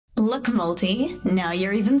Look, Multi, now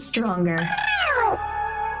you're even stronger.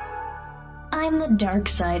 I'm the dark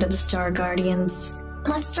side of the Star Guardians.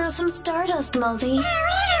 Let's throw some stardust, Multi.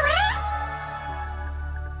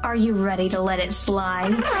 Are you ready to let it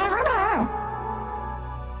fly?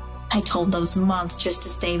 I told those monsters to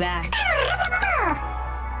stay back.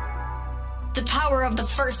 The power of the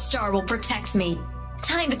first star will protect me.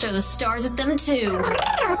 Time to throw the stars at them too.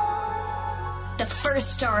 The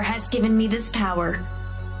first star has given me this power.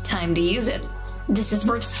 Time to use it. This is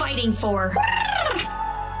worth fighting for.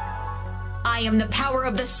 I am the power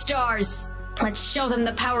of the stars. Let's show them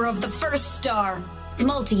the power of the first star.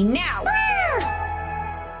 Multi, now!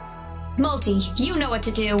 Multi, you know what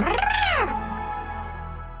to do.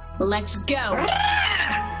 Let's go.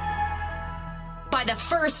 By the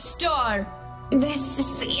first star. This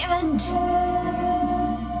is the end.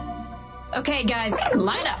 Okay, guys,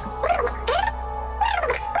 line up.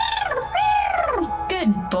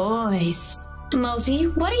 Good boys. Multi,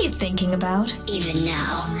 what are you thinking about? Even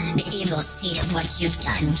now, the evil seed of what you've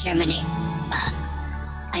done germinate.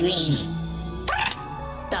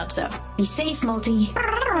 Thought so. Be safe, Multi.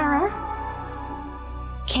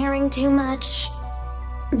 Caring too much.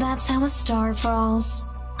 That's how a star falls.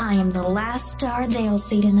 I am the last star they'll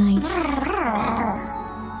see tonight.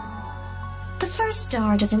 The first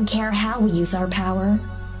star doesn't care how we use our power,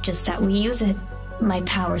 just that we use it. My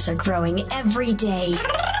powers are growing every day.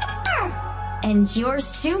 And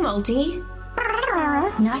yours too, Multi.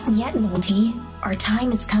 Not yet, Multi. Our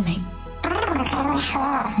time is coming.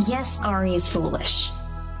 Yes, Ari is foolish,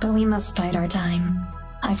 but we must bide our time.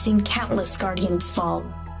 I've seen countless guardians fall.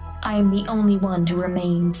 I am the only one who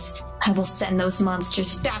remains. I will send those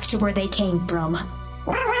monsters back to where they came from.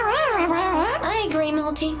 I agree,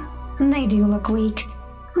 Multi. They do look weak.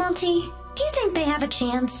 Multi, do you think they have a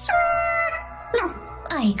chance? No.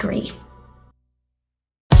 I agree.